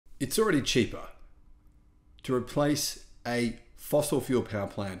It's already cheaper to replace a fossil fuel power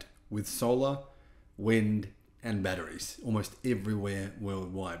plant with solar, wind, and batteries almost everywhere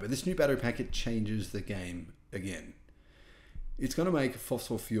worldwide. But this new battery packet changes the game again. It's going to make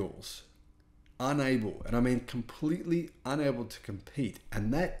fossil fuels unable, and I mean completely unable to compete,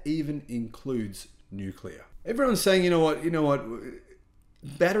 and that even includes nuclear. Everyone's saying, you know what,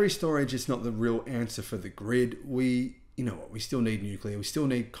 battery storage is not the real answer for the grid. We still need nuclear, we still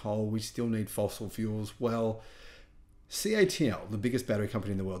need coal, we still need fossil fuels. Well, CATL, the biggest battery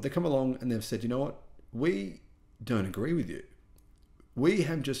company in the world, they come along and they've said, you know what, we don't agree with you. We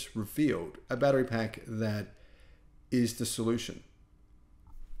have just revealed a battery pack that is the solution.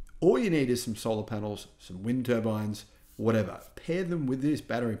 All you need is some solar panels, some wind turbines, whatever. Pair them with this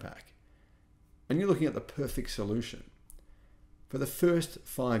battery pack, and you're looking at the perfect solution. For the first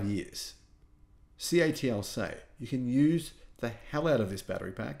 5 years, CATL say you can use the hell out of this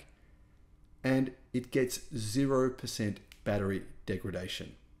battery pack and it gets 0% battery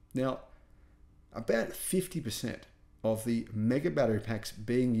degradation. Now, about 50% of the mega battery packs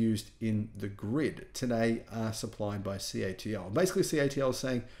being used in the grid today are supplied by CATL. Basically, CATL is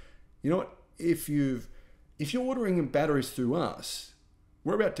saying, you know what, if you're ordering batteries through us,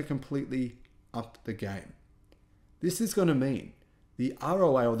 we're about to completely up the game. This is going to mean the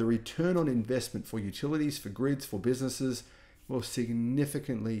ROI, or the return on investment for utilities, for grids, for businesses, will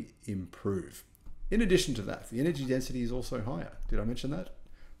significantly improve. In addition to that, the energy density is also higher. Did I mention that?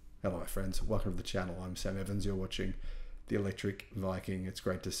 Hello, my friends. Welcome to the channel. I'm Sam Evans. You're watching the Electric Viking. It's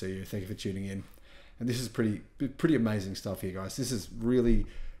great to see you. Thank you for tuning in. And this is pretty amazing stuff here, guys. This is really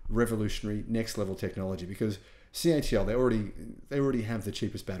revolutionary, next level technology, because CATL, they already have the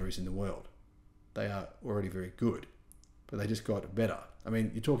cheapest batteries in the world. They are already very good, but they just got better. I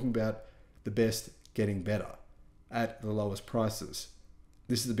mean, you're talking about the best getting better at the lowest prices.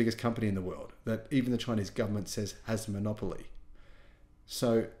 This is the biggest company in the world that even the Chinese government says has a monopoly.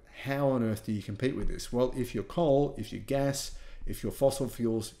 So how on earth do you compete with this? Well, if you're coal, if you're gas, if you're fossil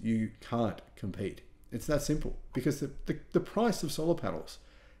fuels, you can't compete. It's that simple, because the price of solar panels,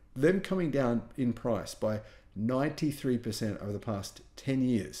 them coming down in price by 93% over the past 10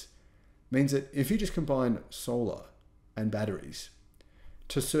 years, means that if you just combine solar and batteries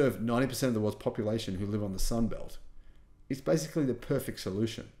to serve 90% of the world's population who live on the Sun Belt, it's basically the perfect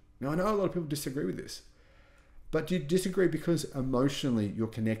solution. Now, I know a lot of people disagree with this, but you disagree because emotionally you're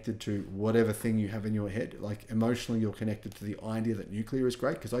connected to whatever thing you have in your head. Like emotionally you're connected to the idea that nuclear is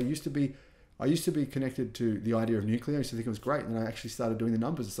great, because I used to be connected to the idea of nuclear. I used to think it was great, and then I actually started doing the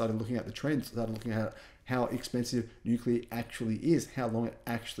numbers and started looking at the trends, started looking at how expensive nuclear actually is, how long it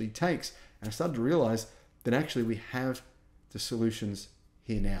actually takes. And I started to realize that actually we have the solutions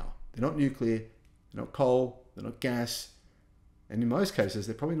here now. They're not nuclear, they're not coal, they're not gas, and in most cases,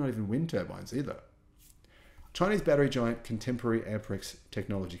 they're probably not even wind turbines either. Chinese battery giant Contemporary Amperex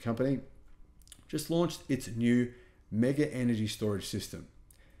technology company just launched its new mega energy storage system.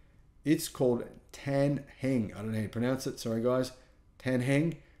 It's called Tanheng. I don't know how you pronounce it. Sorry, guys.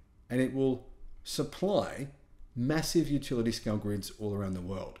 Tanheng. And it will supply massive utility scale grids all around the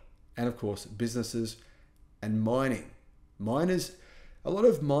world. And of course, businesses and mining. Miners, a lot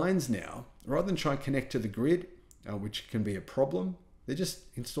of mines now, rather than try and connect to the grid, which can be a problem, they're just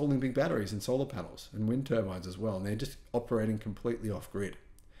installing big batteries and solar panels and wind turbines as well. And they're just operating completely off grid.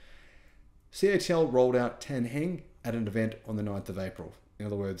 CATL rolled out Tanheng at an event on the 9th of April. In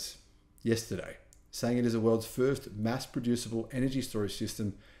other words, yesterday, saying it is the world's first mass-producible energy storage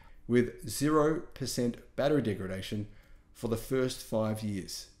system with 0% battery degradation for the first 5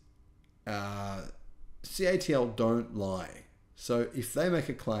 years. CATL don't lie. So if they make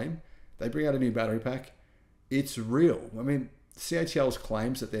a claim, they bring out a new battery pack, it's real. I mean, CATL's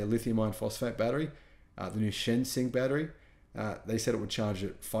claims that their lithium iron phosphate battery, the new Shenzhen battery, they said it would charge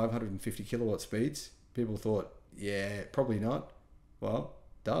at 550 kilowatt speeds. People thought, yeah, probably not. Well,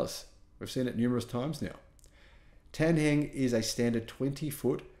 it does. We've seen it numerous times now. Tanheng is a standard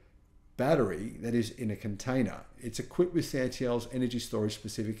 20-foot battery that is in a container. It's equipped with CATL's energy storage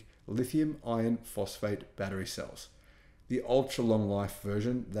specific lithium iron phosphate battery cells, the ultra long life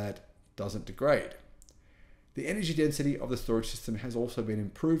version that doesn't degrade. The energy density of the storage system has also been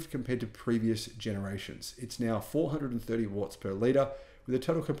improved compared to previous generations. It's now 430 watts per litre with a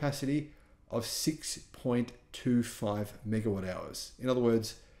total capacity of 6.25 megawatt hours. In other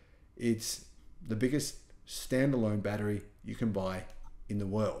words, it's the biggest standalone battery you can buy in the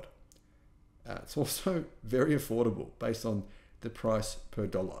world. It's also very affordable based on the price per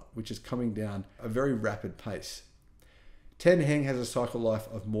dollar, which is coming down at a very rapid pace. Tanheng has a cycle life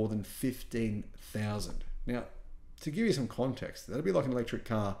of more than 15,000. Now, To give you some context, that'd be like an electric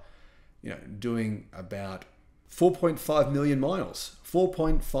car, doing about 4.5 million miles.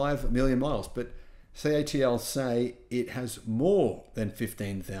 4.5 million miles. But CATL say it has more than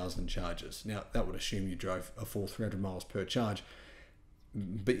 15,000 charges. Now, that would assume you drove a full 300 miles per charge,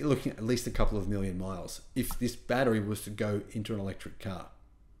 but you're looking at least a couple of million miles if this battery was to go into an electric car,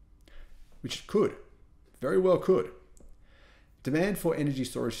 which it could, very well could. Demand for energy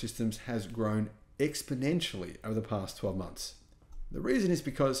storage systems has grown exponentially over the past 12 months. The reason is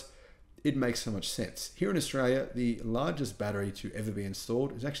because it makes so much sense. Here in Australia, the largest battery to ever be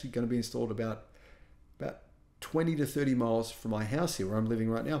installed is actually going to be installed about 20 to 30 miles from my house here where I'm living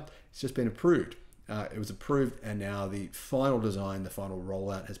right now. It's just been approved. It was approved, and now the final design, the final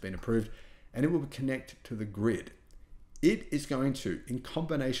rollout has been approved, and it will connect to the grid. It is going to, in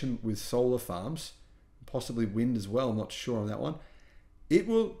combination with solar farms, possibly wind as well, I'm not sure on that one, it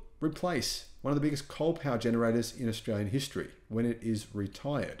will replace one of the biggest coal power generators in Australian history when it is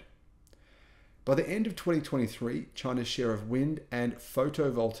retired. By the end of 2023, China's share of wind and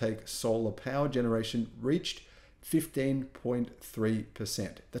photovoltaic solar power generation reached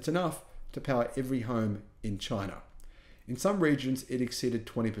 15.3%. That's enough to power every home in China. In some regions, it exceeded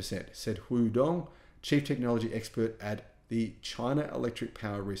 20%, said Hu Dong, chief technology expert at the China Electric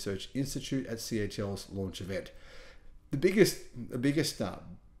Power Research Institute at CATL's launch event. The biggest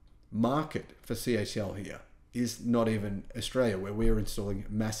market for CATL here is not even Australia, where we are installing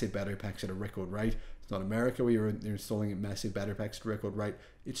massive battery packs at a record rate. It's not America, where they're installing massive battery packs at a record rate.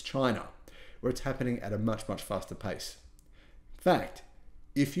 It's China, where it's happening at a much, much faster pace. In fact,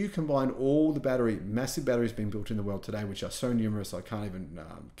 if you combine all the massive batteries being built in the world today, which are so numerous I can't even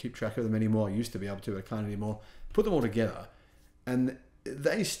keep track of them anymore. I used to be able to, but I can't anymore. Put them all together, and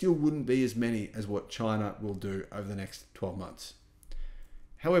they still wouldn't be as many as what China will do over the next 12 months.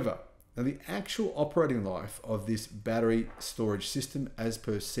 However, now the actual operating life of this battery storage system, as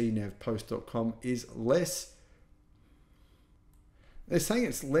per cnavpost.com, is less. They're saying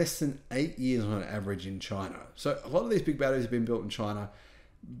it's less than 8 years on average in China. So a lot of these big batteries have been built in China,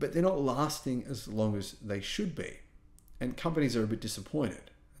 but they're not lasting as long as they should be. And companies are a bit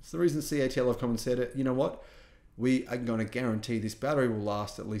disappointed. It's the reason CATL have come and said, you know what? We are going to guarantee this battery will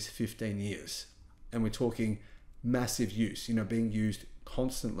last at least 15 years. And we're talking massive use, being used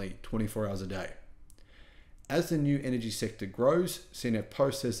constantly 24 hours a day. As the new energy sector grows, CNAV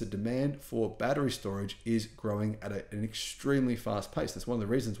Post says the demand for battery storage is growing at an extremely fast pace. That's one of the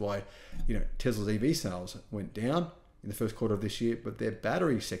reasons why, Tesla's EV sales went down in the first quarter of this year, but their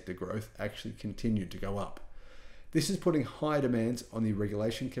battery sector growth actually continued to go up. This is putting high demands on the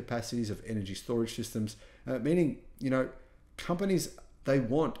regulation capacities of energy storage systems, meaning, companies, they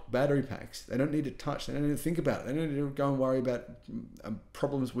want battery packs. They don't need to touch, they don't need to think about it. They don't need to go and worry about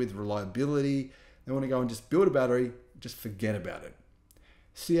problems with reliability. They want to go and just build a battery, just forget about it.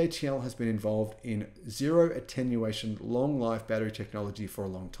 CATL has been involved in zero attenuation, long life battery technology for a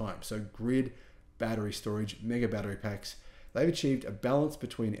long time. So grid battery storage, mega battery packs. They've achieved a balance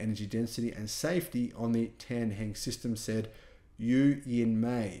between energy density and safety on the Tanheng system, said Yu Yin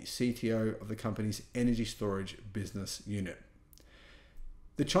Mei, CTO of the company's energy storage business unit.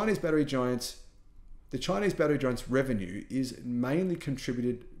 The Chinese battery giant's revenue is mainly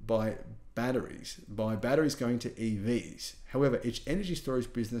contributed by batteries going to EVs. However, its energy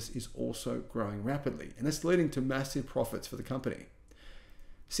storage business is also growing rapidly, and that's leading to massive profits for the company.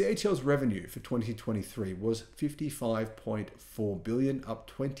 CATL's revenue for 2023 was $55.4 billion,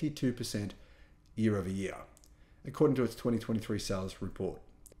 up 22% year over year, according to its 2023 sales report.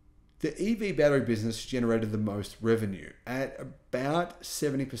 The EV battery business generated the most revenue at about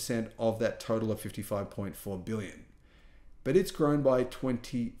 70% of that total of $55.4 billion, but it's grown by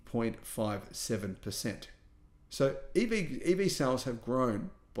 20.57%. So EV sales have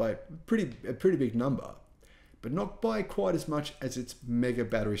grown by a pretty big number, but not by quite as much as its mega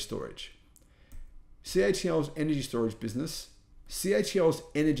battery storage. CATL's energy storage business, so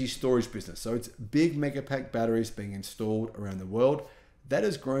it's big mega pack batteries being installed around the world, that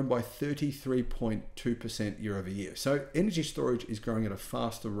has grown by 33.2% year over year. So energy storage is growing at a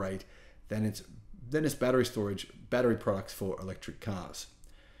faster rate than its battery products for electric cars.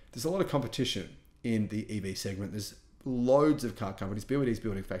 There's a lot of competition in the EV segment. There's loads of car companies, BYD's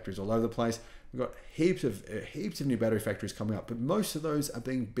building factories all over the place. We've got heaps of new battery factories coming up, but most of those are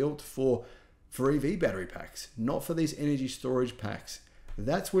being built for EV battery packs, not for these energy storage packs.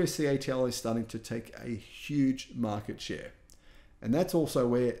 That's where CATL is starting to take a huge market share. And that's also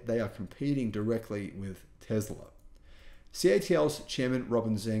where they are competing directly with Tesla. CATL's chairman,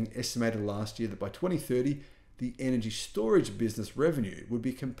 Robin Zeng, estimated last year that by 2030, the energy storage business revenue would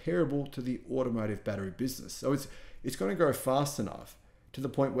be comparable to the automotive battery business. So it's going to grow fast enough to the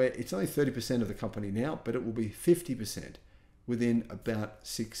point where it's only 30% of the company now, but it will be 50% within about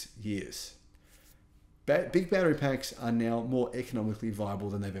 6 years. Big battery packs are now more economically viable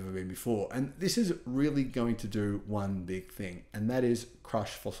than they've ever been before. And this is really going to do one big thing, and that is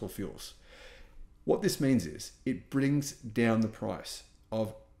crush fossil fuels. What this means is it brings down the price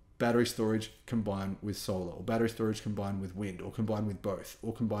of battery storage combined with solar, or battery storage combined with wind, or combined with both,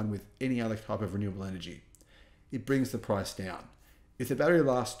 or combined with any other type of renewable energy. It brings the price down. If the battery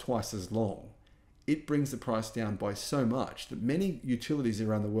lasts twice as long, it brings the price down by so much that many utilities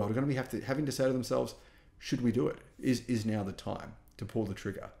around the world are going to be having to say to themselves, should we do it? Is now the time to pull the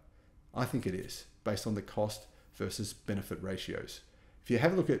trigger? I think it is, based on the cost versus benefit ratios. If you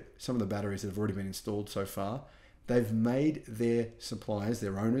have a look at some of the batteries that have already been installed so far, they've made their suppliers,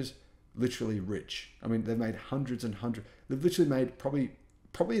 their owners, literally rich. I mean, they've made hundreds and hundreds. They've literally made probably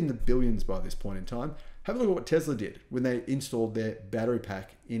in the billions by this point in time. Have a look at what Tesla did when they installed their battery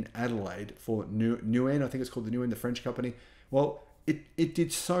pack in Adelaide for Neuen, I think it's called the Neuen, the French company. Well, it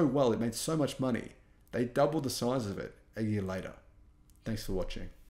did so well. It made so much money. They doubled the size of it a year later. Thanks for watching.